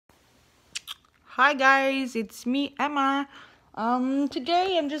Hi guys, it's me, Emma.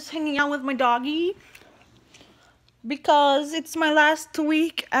 Today I'm just hanging out with my doggy because it's my last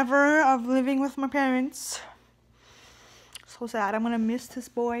week ever of living with my parents. So sad. I'm gonna miss this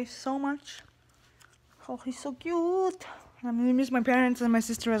boy so much. Oh, he's so cute. I'm gonna miss my parents and my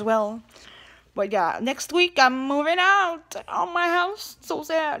sister as well. But yeah, next week I'm moving out of my house. So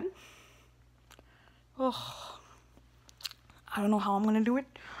sad. Oh, I don't know how I'm gonna do it,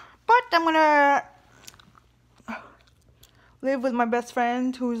 but I'm gonna live with my best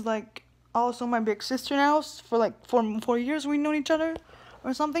friend who's like also my big sister now for like 4 years we've known each other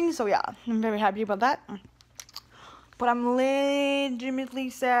or something. So yeah, I'm very happy about that. But I'm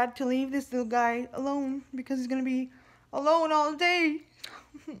legitimately sad to leave this little guy alone because he's gonna be alone all day.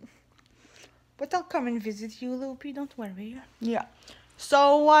 But I'll come and visit you, Loopy, don't worry. Yeah.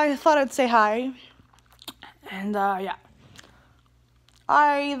 So I thought I'd say hi. And yeah.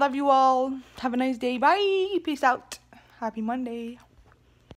 I love you all. Have a nice day. Bye. Peace out. Happy Monday.